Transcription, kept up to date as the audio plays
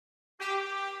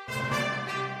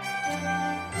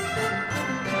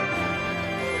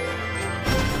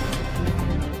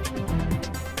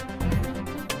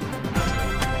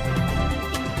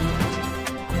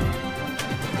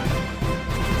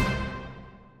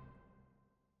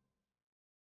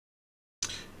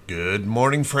Good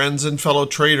morning, friends and fellow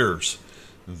traders.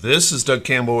 This is Doug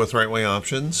Campbell with Right Way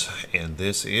Options, and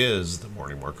this is the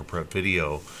morning market prep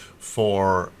video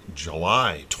for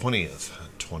July 20th,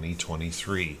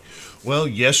 2023. Well,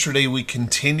 yesterday we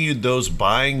continued those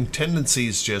buying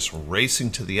tendencies just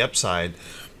racing to the upside,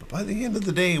 but by the end of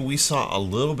the day we saw a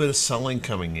little bit of selling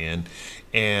coming in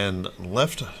and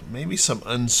left maybe some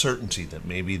uncertainty that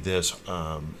maybe this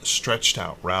stretched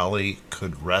out rally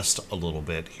could rest a little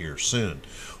bit here soon.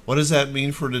 What does that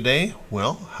mean for today?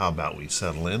 Well, how about we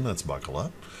settle in? Let's buckle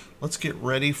up. Let's get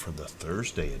ready for the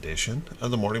Thursday edition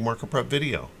of the Morning Market Prep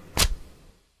video.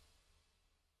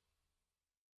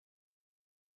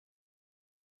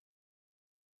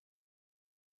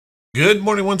 Good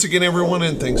morning once again, everyone,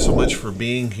 and thanks so much for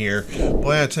being here.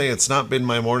 Boy, I tell you, it's not been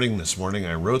my morning this morning.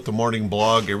 I wrote the morning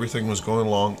blog. Everything was going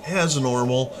along as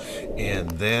normal,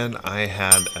 and then I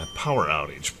had a power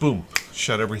outage. Boom,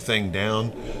 shut everything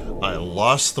down. I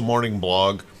lost the morning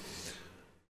blog.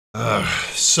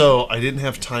 So I didn't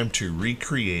have time to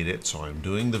recreate it, so I'm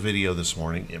doing the video this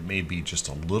morning. It may be just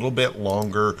a little bit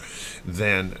longer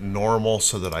than normal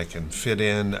so that I can fit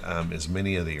in as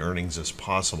many of the earnings as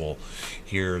possible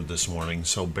here this morning,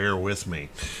 so bear with me.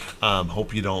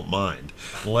 Hope you don't mind.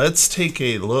 Let's take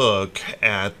a look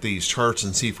at these charts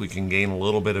and see if we can gain a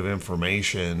little bit of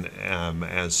information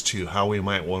as to how we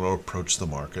might want to approach the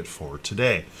market for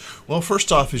today. Well,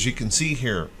 first off, as you can see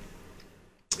here,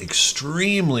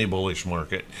 extremely bullish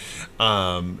market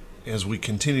as we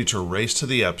continue to race to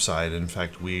the upside. In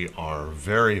fact, we are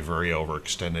very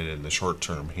overextended in the short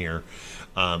term here.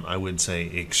 I would say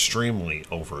extremely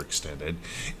overextended,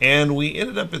 and we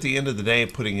ended up at the end of the day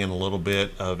putting in a little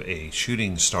bit of a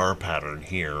shooting star pattern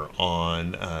here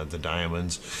on the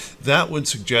diamonds. That would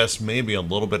suggest maybe a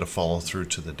little bit of follow through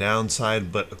to the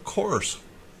downside, but of course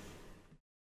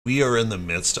we are in the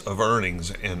midst of earnings,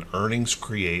 and earnings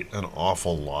create an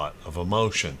awful lot of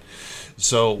emotion.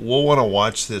 So we'll want to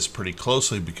watch this pretty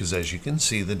closely because, as you can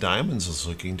see, the diamonds is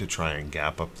looking to try and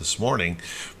gap up this morning,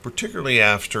 particularly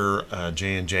after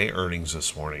J&J earnings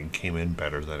this morning came in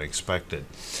better than expected.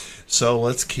 So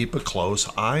let's keep a close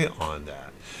eye on that.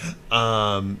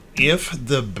 If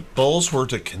the bulls were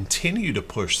to continue to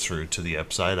push through to the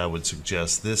upside, I would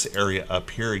suggest this area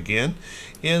up here again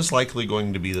is likely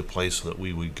going to be the place that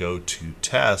we would go to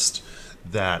test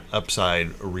that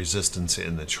upside resistance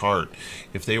in the chart.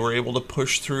 If they were able to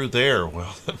push through there,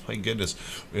 well, my goodness,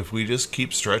 if we just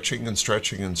keep stretching and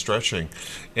stretching and stretching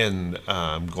and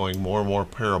going more and more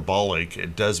parabolic,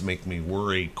 it does make me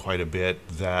worry quite a bit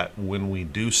that when we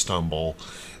do stumble,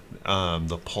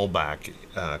 the pullback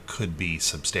could be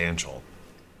substantial.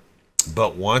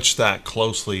 But watch that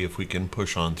closely if we can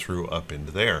push on through up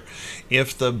into there.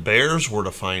 If the bears were to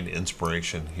find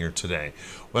inspiration here today,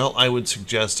 well, I would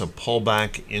suggest a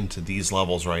pullback into these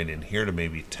levels right in here to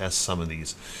maybe test some of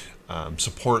these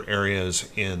support areas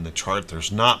in the chart.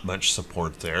 There's not much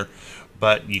support there,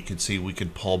 but you can see we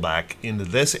could pull back into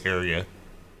this area,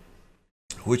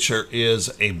 which there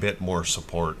is a bit more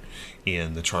support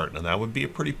in the chart. Now that would be a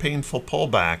pretty painful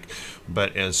pullback,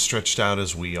 but as stretched out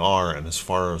as we are and as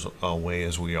far away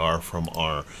as we are from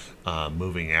our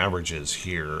moving averages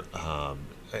here,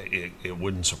 it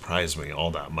wouldn't surprise me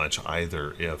all that much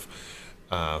either if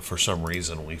for some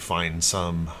reason we find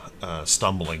some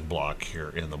stumbling block here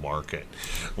in the market.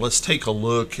 Let's take a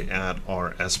look at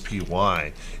our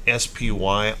SPY.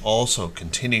 SPY also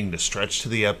continuing to stretch to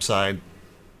the upside.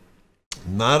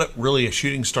 Not really a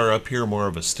shooting star up here, more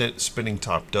of a spinning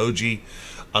top doji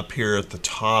up here at the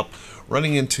top,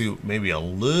 running into maybe a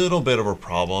little bit of a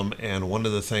problem. And one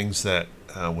of the things that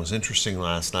was interesting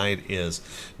last night is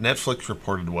Netflix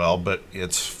reported well, but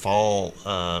its fall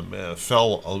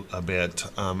fell a bit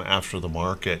after the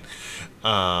market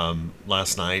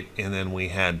last night, and then we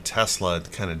had Tesla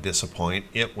kind of disappoint.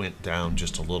 It went down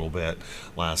just a little bit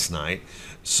last night.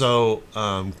 So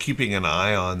keeping an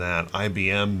eye on that.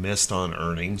 IBM missed on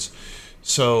earnings.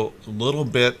 So a little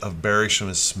bit of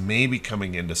bearishness may be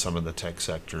coming into some of the tech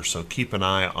sector. So keep an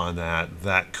eye on that.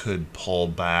 That could pull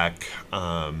back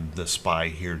the SPY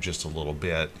here just a little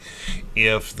bit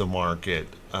if the market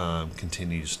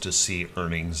continues to see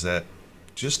earnings that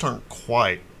just aren't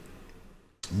quite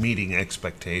meeting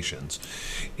expectations.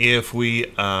 If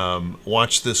we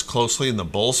watch this closely and the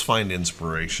bulls find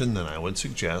inspiration, then I would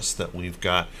suggest that we've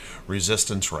got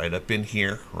resistance right up in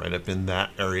here, right up in that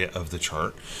area of the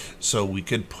chart. So we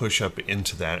could push up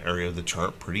into that area of the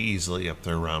chart pretty easily, up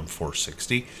there around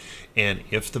 460. And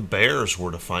if the bears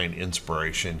were to find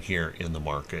inspiration here in the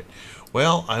market,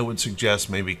 well, I would suggest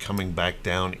maybe coming back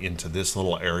down into this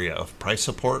little area of price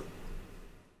support.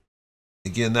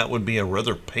 Again, that would be a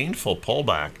rather painful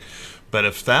pullback, But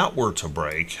if that were to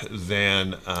break,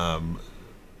 then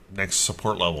next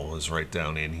support level is right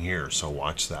down in here, so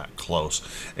watch that close.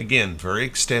 Again, very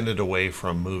extended away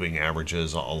from moving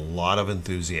averages, a lot of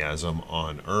enthusiasm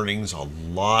on earnings, a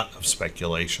lot of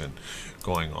speculation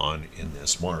going on in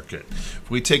this market. If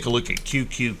we take a look at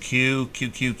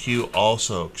QQQ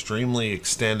also extremely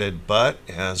extended, but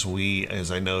as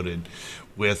I noted,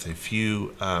 with a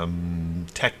few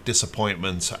tech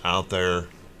disappointments out there,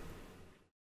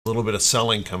 a little bit of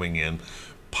selling coming in,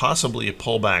 possibly a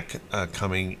pullback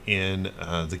coming in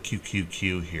the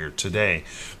QQQ here today.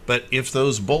 But if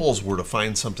those bulls were to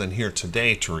find something here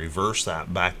today to reverse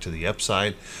that back to the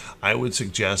upside, I would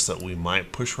suggest that we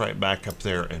might push right back up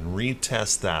there and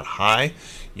retest that high.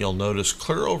 You'll notice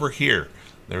clear over here,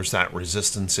 there's that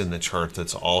resistance in the chart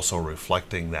that's also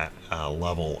reflecting that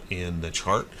level in the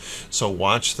chart. So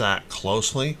watch that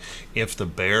closely. If the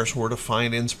bears were to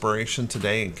find inspiration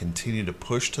today and continue to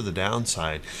push to the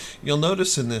downside, you'll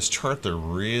notice in this chart there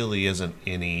really isn't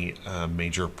any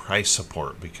major price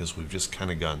support because we've just kind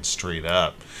of gone straight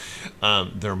up.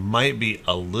 There might be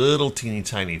a little teeny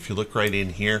tiny, if you look right in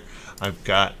here, I've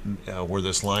got where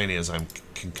this line is, I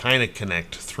can kind of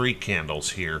connect 3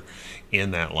 candles here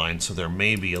in that line, so there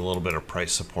may be a little bit of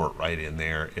price support right in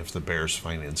there if the bears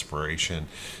find inspiration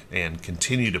and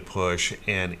continue to push.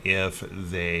 And if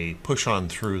they push on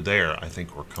through there, I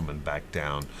think we're coming back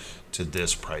down to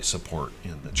this price support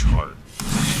in the chart.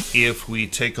 If we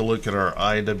take a look at our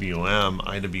IWM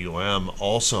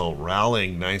also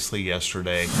rallying nicely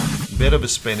yesterday, bit of a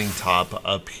spinning top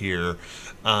up here,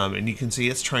 and you can see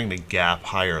it's trying to gap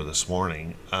higher this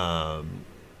morning.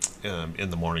 In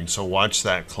the morning, so watch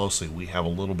that closely. We have a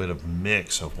little bit of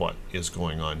mix of what is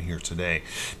going on here today.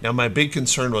 Now my big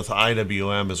concern with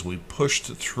IWM is we pushed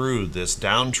through this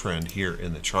downtrend here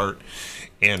in the chart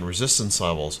and resistance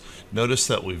levels. Notice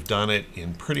that we've done it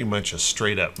in pretty much a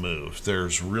straight up move.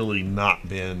 There's really not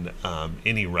been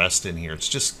any rest in here. It's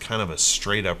just kind of a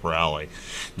straight up rally.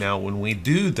 Now when we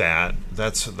do that,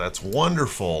 that's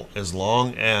wonderful, as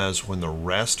long as when the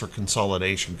rest or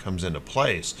consolidation comes into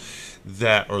place,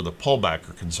 or the pullback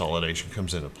or consolidation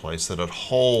comes into place, that it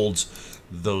holds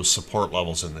those support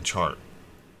levels in the chart.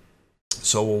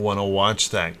 So we'll want to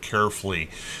watch that carefully,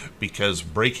 because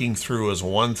breaking through is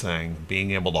one thing,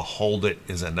 being able to hold it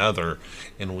is another.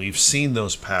 And we've seen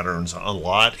those patterns a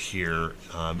lot here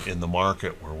in the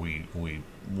market, where we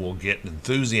will get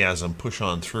enthusiasm, push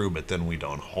on through, but then we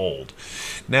don't hold.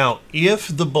 Now,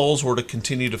 if the bulls were to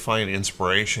continue to find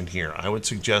inspiration here, I would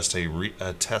suggest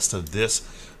a test of this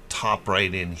top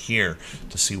right in here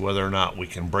to see whether or not we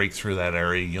can break through that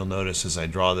area. You'll notice as I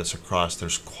draw this across,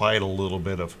 there's quite a little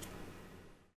bit of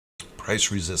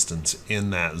price resistance in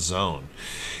that zone.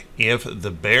 If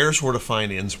the bears were to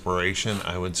find inspiration,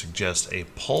 I would suggest a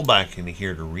pullback into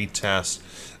here to retest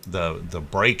the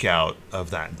breakout of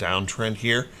that downtrend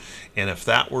here. And if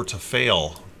that were to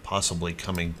fail, possibly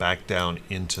coming back down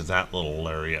into that little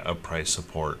area of price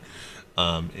support,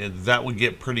 that would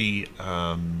get pretty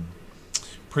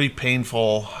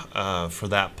painful for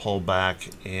that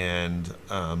pullback. And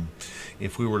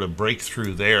if we were to break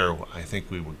through there, I think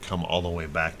we would come all the way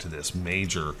back to this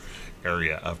major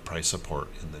area of price support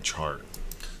in the chart.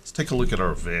 Let's take a look at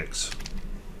our VIX.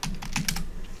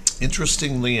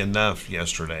 Interestingly enough,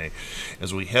 yesterday,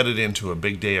 as we headed into a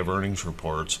big day of earnings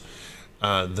reports,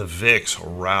 the VIX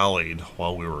rallied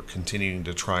while we were continuing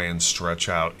to try and stretch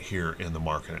out here in the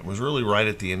market. It was really right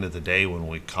at the end of the day when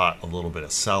we caught a little bit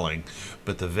of selling,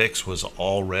 but the VIX was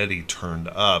already turned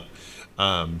up,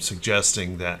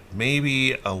 suggesting that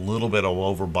maybe a little bit of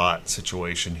overbought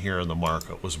situation here in the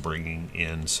market was bringing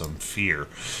in some fear.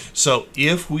 So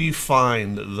if we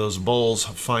find those bulls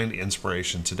find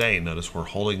inspiration today, notice we're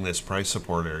holding this price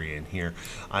support area in here,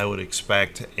 I would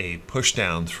expect a push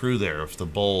down through there if the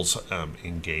bulls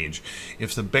engage.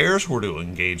 If the bears were to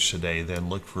engage today, then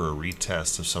look for a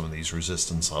retest of some of these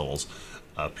resistance levels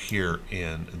up here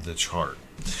in the chart.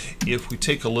 If we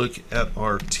take a look at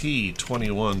our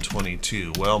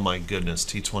T2122, well, my goodness,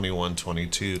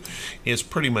 T2122 is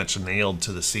pretty much nailed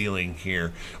to the ceiling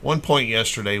here. One point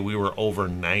yesterday, we were over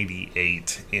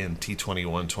 98 in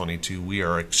T2122. We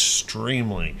are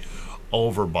extremely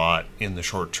overbought in the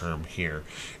short term here.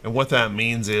 And what that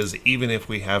means is, even if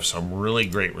we have some really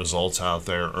great results out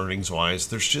there earnings wise,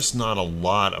 there's just not a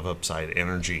lot of upside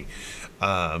energy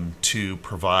to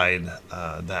provide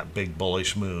that big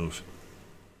bullish move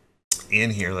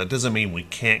in here. That doesn't mean we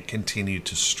can't continue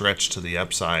to stretch to the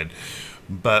upside,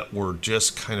 but we're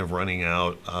just kind of running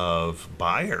out of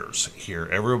buyers here.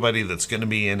 Everybody that's going to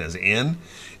be in is in,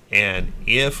 And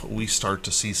if we start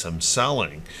to see some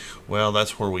selling, well,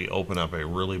 that's where we open up a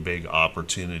really big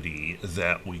opportunity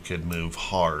that we could move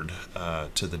hard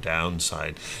to the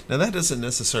downside. Now, that doesn't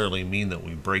necessarily mean that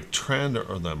we break trend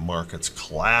or the markets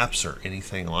collapse or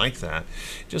anything like that.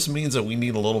 It just means that we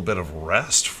need a little bit of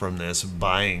rest from this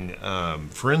buying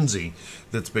frenzy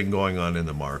that's been going on in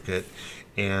the market.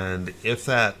 And if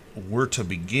that were to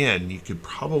begin, you could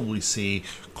probably see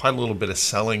quite a little bit of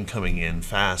selling coming in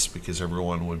fast, because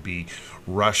everyone would be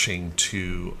rushing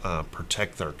to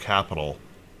protect their capital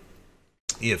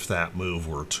if that move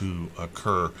were to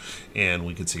occur. And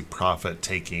we could see profit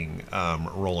taking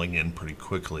rolling in pretty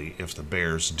quickly if the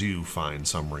bears do find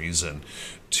some reason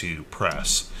to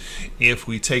press. If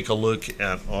we take a look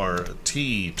at our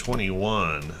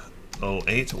T2108,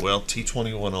 well,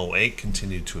 T2108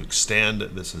 continued to extend.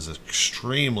 This is an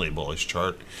extremely bullish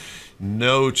chart.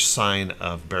 No sign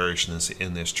of bearishness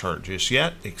in this chart just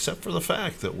yet, except for the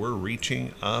fact that we're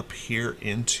reaching up here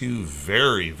into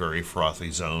very, very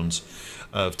frothy zones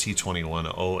of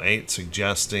T2108,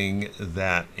 suggesting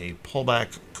that a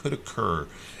pullback could occur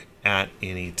at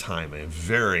any time. A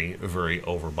very, very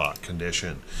overbought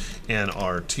condition. And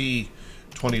our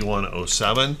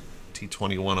T2107,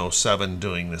 T2107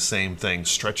 doing the same thing,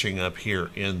 stretching up here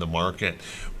in the market,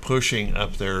 pushing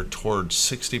up there towards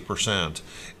 60%.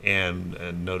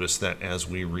 And notice that as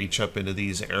we reach up into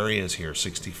these areas here,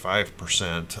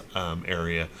 65%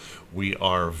 area, we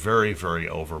are very, very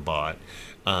overbought.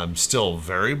 Still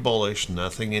very bullish.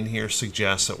 Nothing in here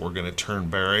suggests that we're going to turn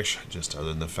bearish, just other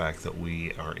than the fact that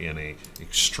we are in a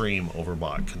extreme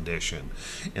overbought condition.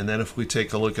 And then if we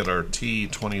take a look at our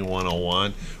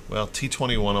T2101, well,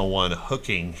 T2101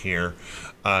 hooking here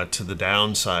to the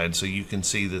downside, so you can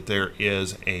see that there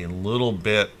is a little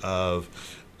bit of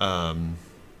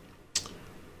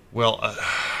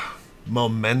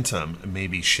momentum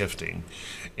maybe shifting,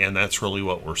 and that's really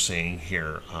what we're seeing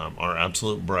here. Our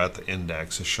absolute breadth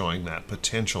index is showing that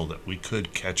potential that we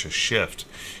could catch a shift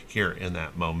here in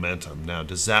that momentum. Now,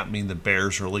 does that mean the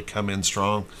bears really come in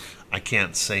strong? I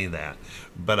can't say that,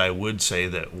 but I would say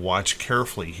that watch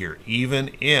carefully here.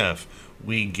 Even if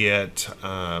we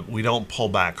don't pull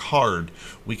back hard,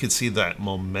 we could see that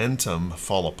momentum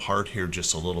fall apart here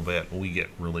just a little bit. We get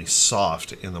really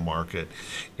soft in the market,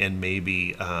 and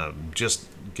maybe just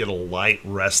get a light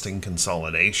resting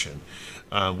consolidation,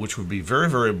 which would be very,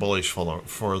 very bullish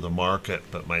for the market,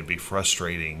 but might be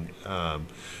frustrating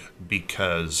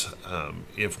because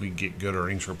if we get good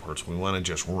earnings reports, we want to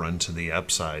just run to the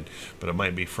upside, but it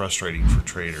might be frustrating for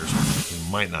traders.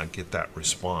 We might not get that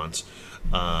response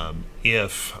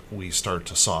if we start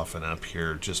to soften up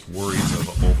here, just worries of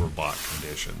overbought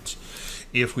conditions.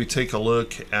 If we take a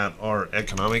look at our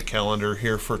economic calendar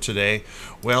here for today,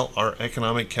 well, our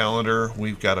economic calendar,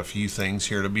 we've got a few things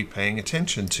here to be paying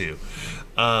attention to.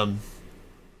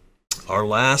 Our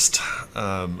last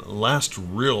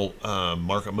real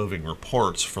market moving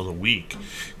reports for the week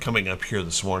coming up here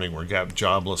this morning. We've got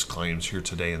jobless claims here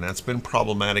today, and that's been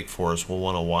problematic for us. We'll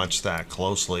want to watch that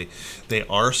closely. They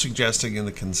are suggesting in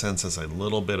the consensus a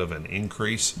little bit of an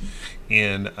increase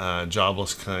in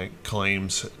jobless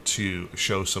claims to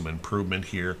show some improvement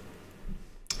here.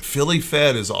 Philly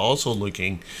Fed is also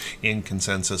looking in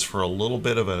consensus for a little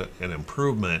bit of an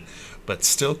improvement, but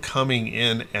still coming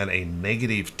in at a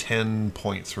negative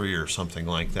 10.3 or something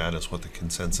like that is what the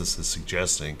consensus is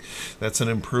suggesting. That's an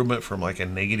improvement from like a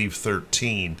negative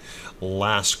 13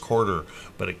 last quarter,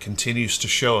 but it continues to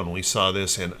show, and we saw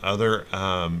this in other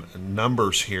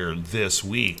numbers here this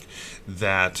week,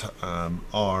 that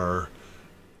our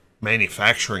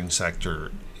manufacturing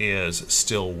sector is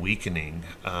still weakening.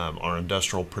 Our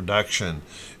industrial production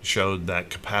showed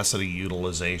that capacity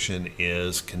utilization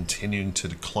is continuing to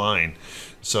decline.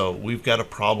 So we've got a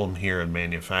problem here in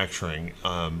manufacturing,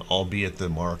 albeit the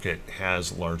market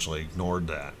has largely ignored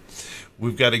that.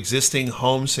 We've got existing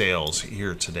home sales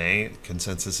here today.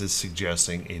 Consensus is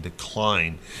suggesting a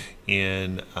decline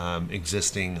in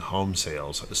existing home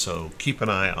sales. So keep an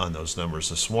eye on those numbers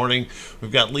this morning.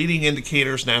 We've got leading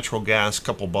indicators, natural gas,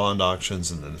 couple bond auctions,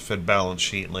 and then the Fed balance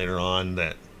sheet later on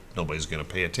that nobody's going to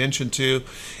pay attention to.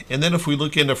 And then if we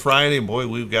look into Friday, boy,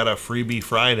 we've got a freebie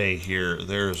Friday here.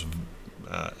 There's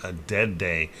a dead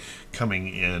day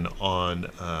coming in on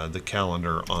the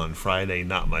calendar on Friday.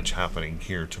 Not much happening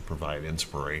here to provide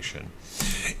inspiration.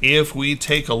 If we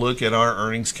take a look at our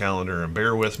earnings calendar, and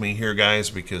bear with me here, guys,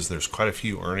 because there's quite a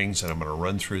few earnings, and I'm going to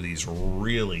run through these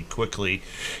really quickly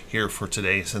here for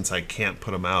today since I can't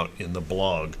put them out in the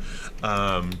blog.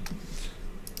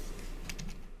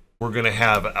 We're going to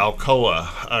have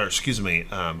Alcoa, or excuse me,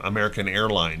 American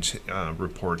Airlines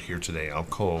report here today.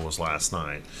 Alcoa was last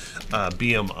night.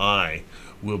 BMI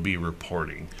will be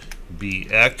reporting.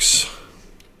 BX,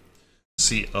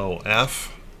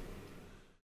 COF.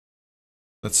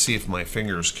 Let's see if my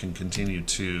fingers can continue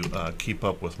to keep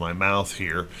up with my mouth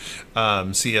here.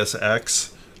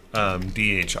 CSX,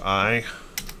 DHI,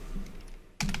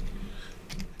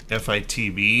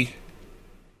 FITB,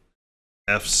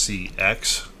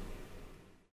 FCX,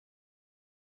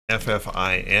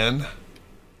 FFIN,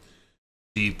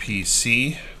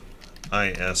 DPC,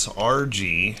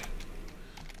 ISRG,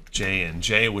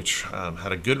 J&J, which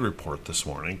had a good report this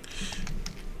morning,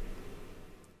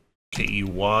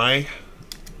 KEY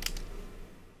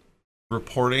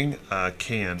reporting,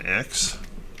 KNX,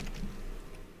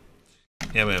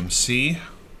 MMC,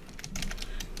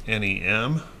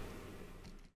 NEM,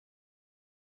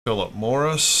 Philip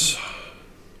Morris,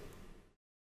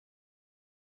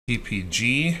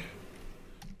 PPG,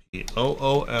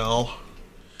 POOL,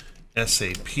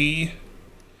 SAP,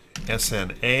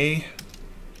 SNA,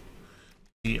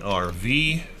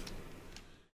 TRV,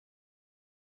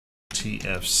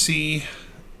 TFC,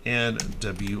 and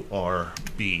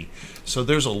WRB. So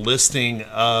there's a listing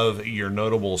of your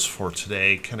notables for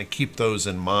today. Kind of keep those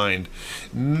in mind.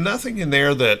 Nothing in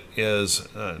there that is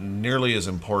nearly as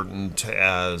important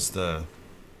as the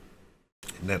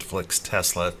Netflix,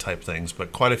 Tesla type things,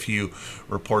 but quite a few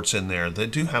reports in there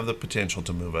that do have the potential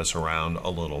to move us around a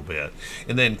little bit.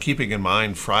 And then keeping in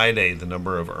mind Friday, the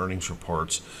number of earnings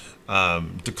reports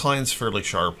declines fairly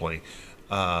sharply.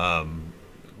 A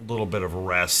little bit of a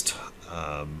rest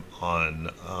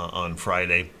on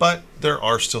Friday, but there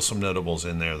are still some notables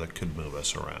in there that could move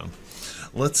us around.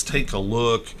 Let's take a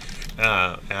look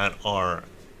at our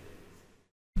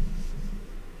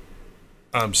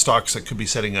stocks that could be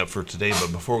setting up for today.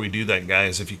 But before we do that,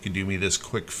 guys, if you could do me this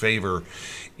quick favor,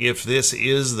 if this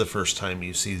is the first time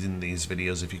you've seen these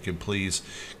videos, if you could please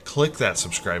click that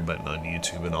subscribe button on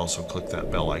YouTube and also click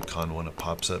that bell icon when it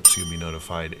pops up so you'll be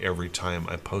notified every time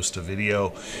I post a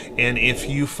video. And if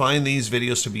you find these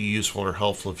videos to be useful or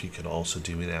helpful, if you could also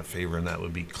do me that favor, and that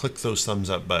would be click those thumbs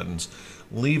up buttons,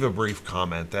 leave a brief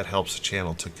comment. That helps the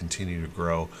channel to continue to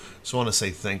grow. So I want to say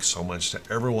thanks so much to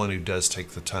everyone who does take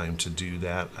the time to do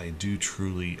that. I do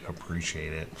truly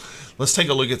appreciate it. Let's take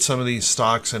a look at some of these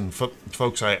stocks. And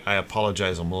folks, I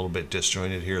apologize, I'm a little bit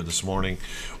disjointed here this morning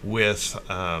with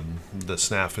the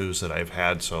snafus that I've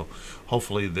had. So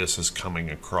hopefully this is coming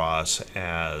across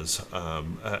as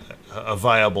a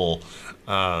viable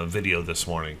video this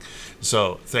morning.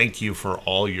 So thank you for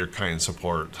all your kind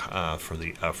support for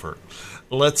the effort.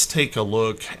 Let's take a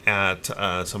look at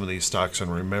some of these stocks,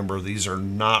 and remember, these are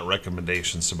not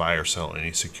recommendations to buy or sell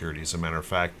any securities. As a matter of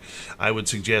fact, I would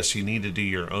suggest you need to do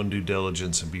your own due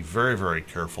diligence and be very, very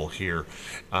careful here.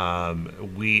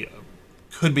 We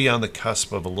could be on the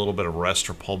cusp of a little bit of rest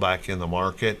or pullback in the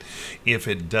market. If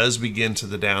it does begin to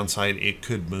the downside, it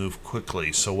could move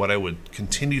quickly. So what I would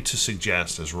continue to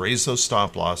suggest is raise those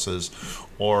stop losses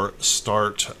or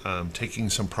start taking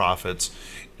some profits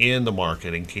in the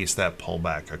market in case that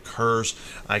pullback occurs.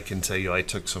 I can tell you I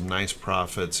took some nice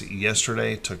profits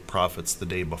yesterday, took profits the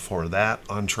day before that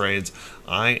on trades.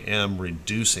 I am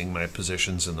reducing my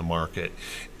positions in the market,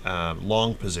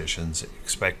 long positions,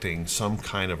 expecting some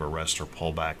kind of a rest or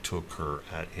pullback to occur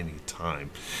at any time.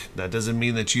 That doesn't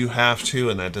mean that you have to,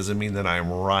 and that doesn't mean that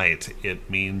I'm right. It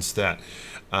means that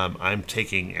I'm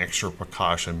taking extra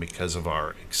precaution because of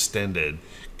our extended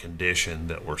condition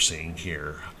that we're seeing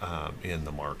here in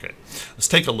the market. Let's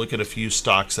take a look at a few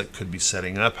stocks that could be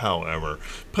setting up. However,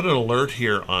 put an alert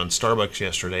here on Starbucks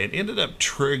yesterday. It ended up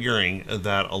triggering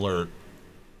that alert,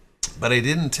 but I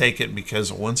didn't take it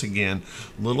because, once again,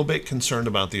 a little bit concerned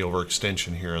about the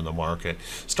overextension here in the market.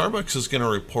 Starbucks is going to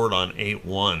report on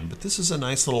 8/1, but this is a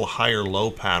nice little higher low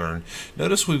pattern.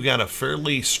 Notice we've got a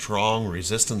fairly strong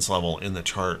resistance level in the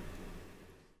chart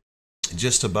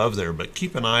just above there, but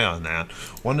keep an eye on that.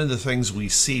 One of the things we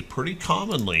see pretty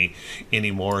commonly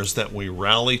anymore is that we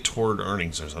rally toward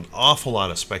earnings. There's an awful lot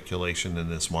of speculation in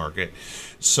this market,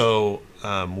 so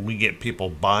we get people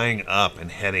buying up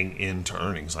and heading into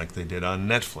earnings like they did on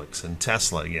Netflix and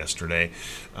Tesla yesterday,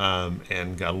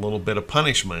 and got a little bit of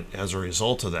punishment as a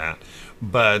result of that.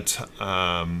 But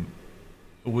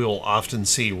we'll often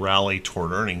see rally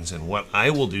toward earnings, and what I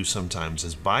will do sometimes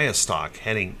is buy a stock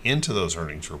heading into those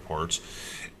earnings reports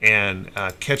and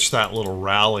catch that little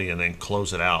rally and then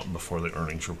close it out before the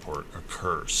earnings report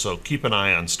occurs. So keep an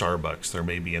eye on Starbucks. There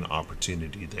may be an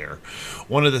opportunity there.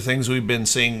 One of the things we've been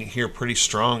seeing here pretty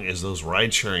strong is those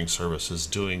ride-sharing services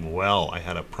doing well. I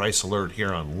had a price alert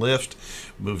here on Lyft,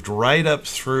 moved right up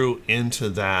through into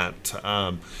that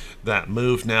that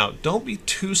move. Now, don't be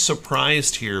too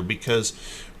surprised here because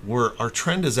our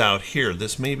trend is out here.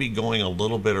 This may be going a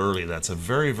little bit early. That's a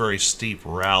very, very steep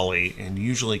rally and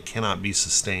usually cannot be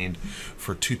sustained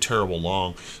for too terrible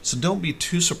long. So don't be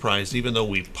too surprised, even though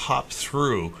we pop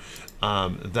through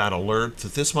that alert,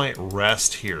 that this might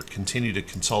rest here, continue to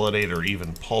consolidate or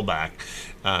even pull back,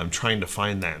 trying to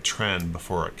find that trend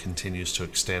before it continues to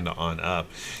extend on up.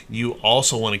 You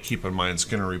also want to keep in mind it's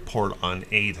going to report on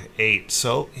 8/8,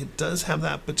 so it does have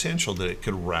that potential that it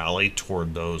could rally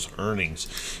toward those earnings.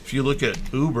 If you look at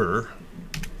Uber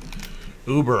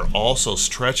also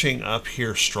stretching up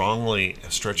here strongly,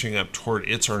 stretching up toward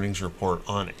its earnings report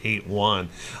on 8/1.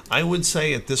 I would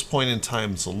say at this point in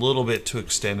time it's a little bit too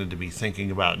extended to be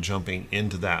thinking about jumping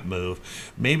into that move.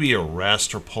 Maybe a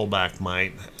rest or pullback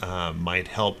might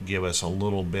help give us a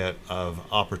little bit of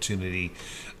opportunity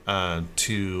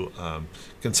to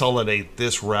consolidate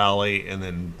this rally and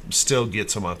then still get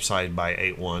some upside by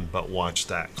 8/1, but watch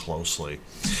that closely.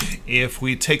 If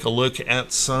we take a look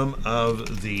at some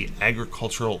of the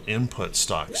agricultural input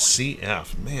stocks,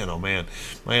 CF, man, oh man,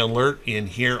 my alert in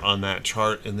here on that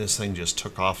chart, and this thing just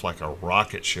took off like a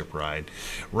rocket ship ride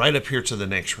right up here to the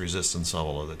next resistance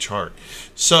level of the chart.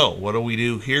 So what do we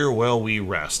do here? Well, we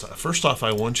rest. First off,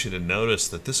 I want you to notice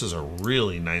that this is a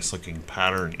really nice looking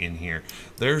pattern in here.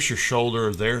 There's your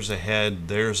shoulder, there's a head,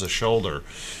 there's a shoulder.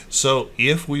 So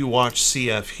if we watch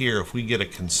CF here, if we get a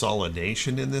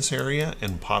consolidation in this area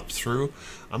and pop through,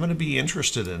 I'm going to be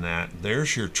interested in that.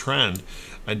 There's your trend.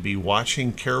 I'd be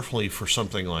watching carefully for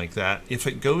something like that. If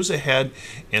it goes ahead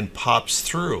and pops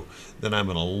through, then I'm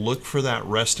going to look for that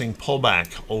resting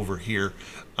pullback over here,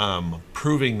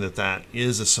 proving that that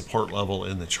is a support level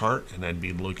in the chart, and I'd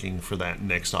be looking for that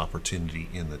next opportunity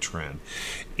in the trend.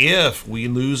 If we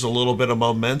lose a little bit of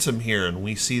momentum here and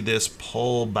we see this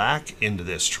pull back into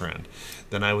this trend,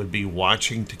 then I would be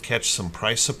watching to catch some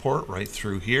price support right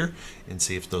through here and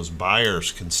see if those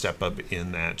buyers can step up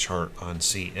in that chart on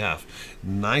CF.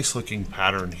 Nice looking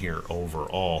pattern here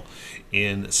overall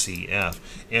in CF.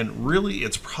 And really,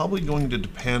 it's probably going to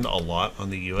depend a lot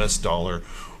on the US dollar,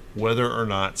 whether or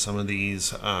not some of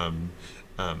these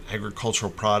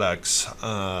agricultural products,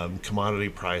 commodity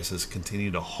prices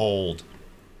continue to hold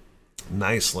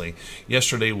nicely.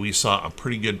 Yesterday we saw a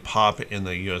pretty good pop in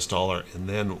the US dollar and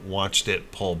then watched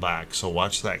it pull back. So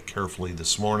watch that carefully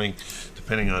this morning.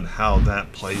 Depending on how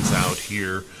that plays out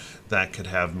here, that could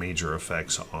have major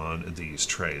effects on these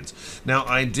trades. Now,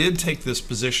 I did take this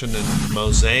position in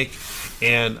Mosaic,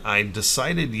 and I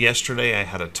decided yesterday I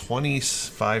had a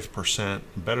 25%,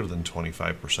 better than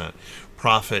 25%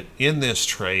 profit in this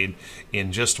trade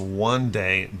in just one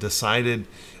day. Decided,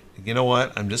 you know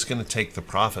what, I'm just going to take the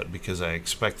profit because I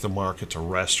expect the market to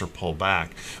rest or pull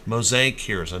back. Mosaic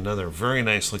here is another very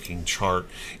nice looking chart.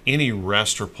 Any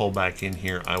rest or pullback in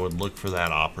here, I would look for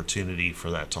that opportunity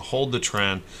for that to hold the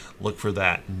trend. Look for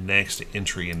that next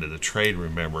entry into the trade.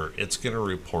 Remember, it's going to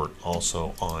report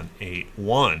also on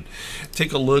 8/1.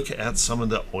 Take a look at some of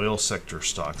the oil sector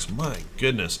stocks. My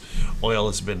goodness, oil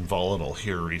has been volatile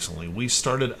here recently. We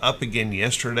started up again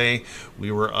yesterday.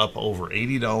 We were up over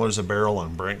 $80 a barrel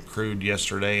on Brent crude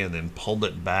yesterday and then pulled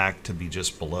it back to be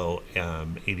just below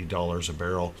 $80 a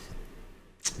barrel.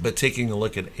 But taking a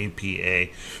look at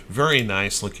APA, very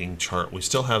nice looking chart. We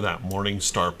still have that morning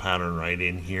star pattern right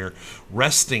in here.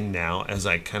 Resting now, as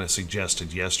I kind of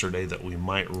suggested yesterday, that we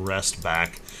might rest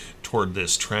back toward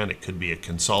this trend. It could be a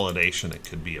consolidation, it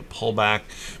could be a pullback.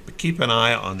 But keep an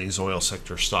eye on these oil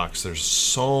sector stocks. There's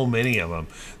so many of them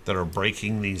that are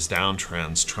breaking these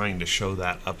downtrends, trying to show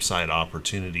that upside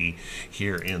opportunity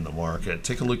here in the market.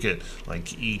 Take a look at like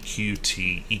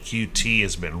EQT. EQT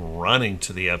has been running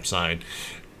to the upside,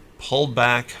 pulled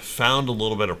back, found a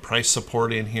little bit of price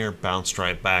support in here, bounced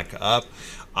right back up.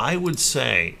 I would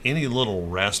say any little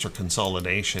rest or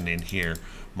consolidation in here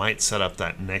might set up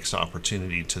that next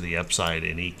opportunity to the upside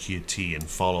in EQT and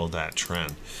follow that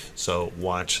trend. So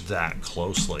watch that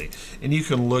closely. And you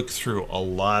can look through a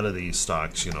lot of these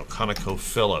stocks, you know,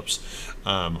 ConocoPhillips,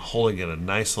 holding at a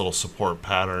nice little support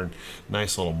pattern,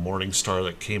 nice little morning star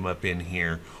that came up in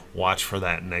here. watch for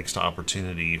that next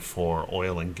opportunity for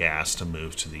oil and gas to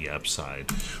move to the upside.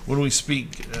 When we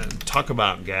talk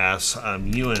about gas,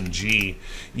 UNG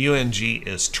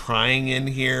is trying in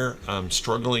here,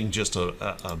 struggling just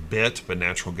a bit, but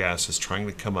natural gas is trying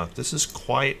to come up. This is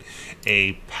quite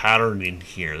a pattern in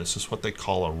here. This is what they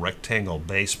call a rectangle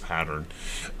base pattern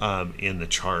in the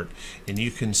chart, and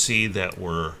you can see that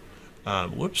we're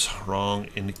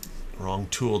wrong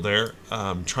tool there,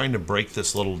 trying to break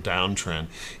this little downtrend.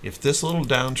 If this little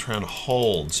downtrend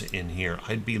holds in here,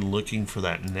 I'd be looking for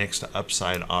that next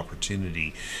upside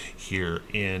opportunity here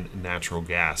in natural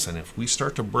gas. And if we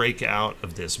start to break out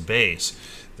of this base,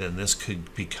 then this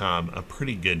could become a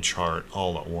pretty good chart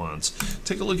all at once.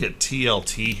 Take a look at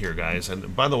TLT here, guys.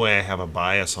 And by the way, I have a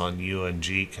bias on UNG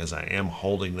because I am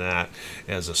holding that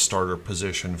as a starter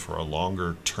position for a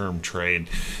longer term trade.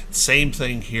 Same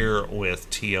thing here with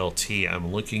TLT.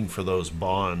 I'm looking for those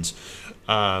bonds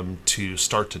to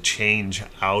start to change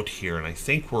out here, and I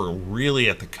think we're really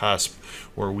at the cusp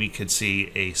where we could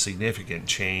see a significant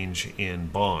change in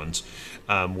bonds,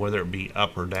 whether it be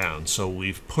up or down. So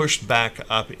we've pushed back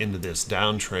up into this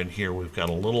downtrend here. We've got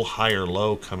a little higher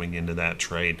low coming into that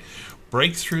trade.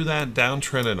 Break through that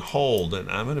downtrend and hold, and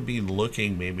I'm going to be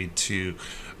looking maybe to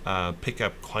pick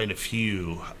up quite a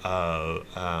few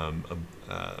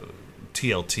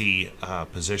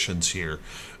TLT positions here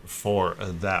for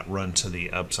that run to the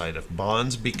upside. If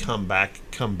bonds come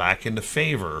back into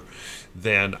favor,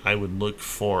 then I would look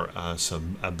for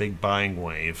a big buying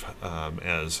wave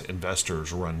as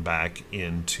investors run back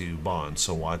into bonds.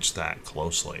 So watch that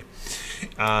closely.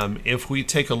 If we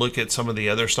take a look at some of the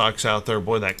other stocks out there,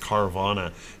 boy, that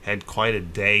Carvana had quite a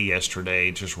day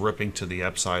yesterday, just ripping to the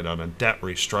upside on a debt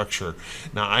restructure.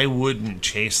 Now, I wouldn't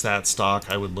chase that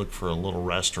stock. I would look for a little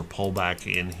rest or pull back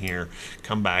in here,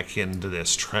 come back into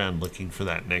this trend, looking for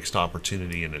that next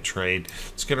opportunity in a trade.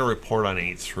 It's going to report on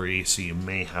 8.3, so you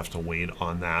may have to wait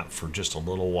on that for just a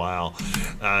little while.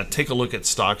 Take a look at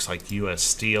stocks like US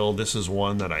Steel. This is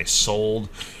one that I sold.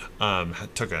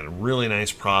 Took a really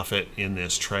nice profit in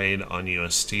this trade on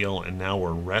US Steel, and now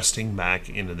we're resting back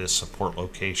into this support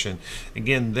location.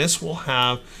 Again, this will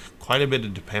have quite a bit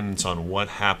of dependence on what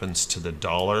happens to the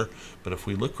dollar, but if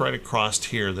we look right across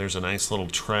here, there's a nice little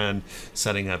trend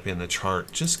setting up in the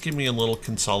chart. Just give me a little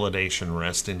consolidation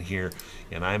rest in here,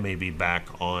 and I may be back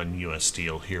on US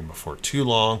Steel here before too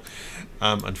long.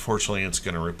 Unfortunately, it's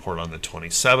going to report on the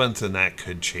 27th, and that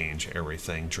could change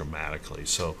everything dramatically,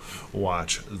 so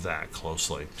watch that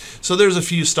closely. So there's a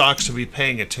few stocks to be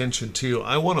paying attention to.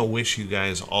 I want to wish you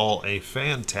guys all a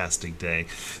fantastic day.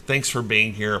 Thanks for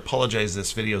being here. Apologize,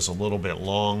 this video is a little bit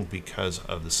long because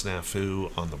of the snafu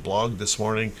on the blog this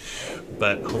morning,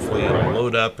 but hopefully it'll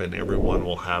load up and everyone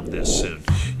will have this soon.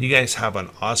 You guys have an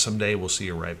awesome day. We'll see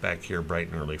you right back here bright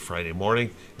and early Friday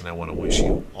morning, and I want to wish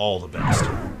you all the best.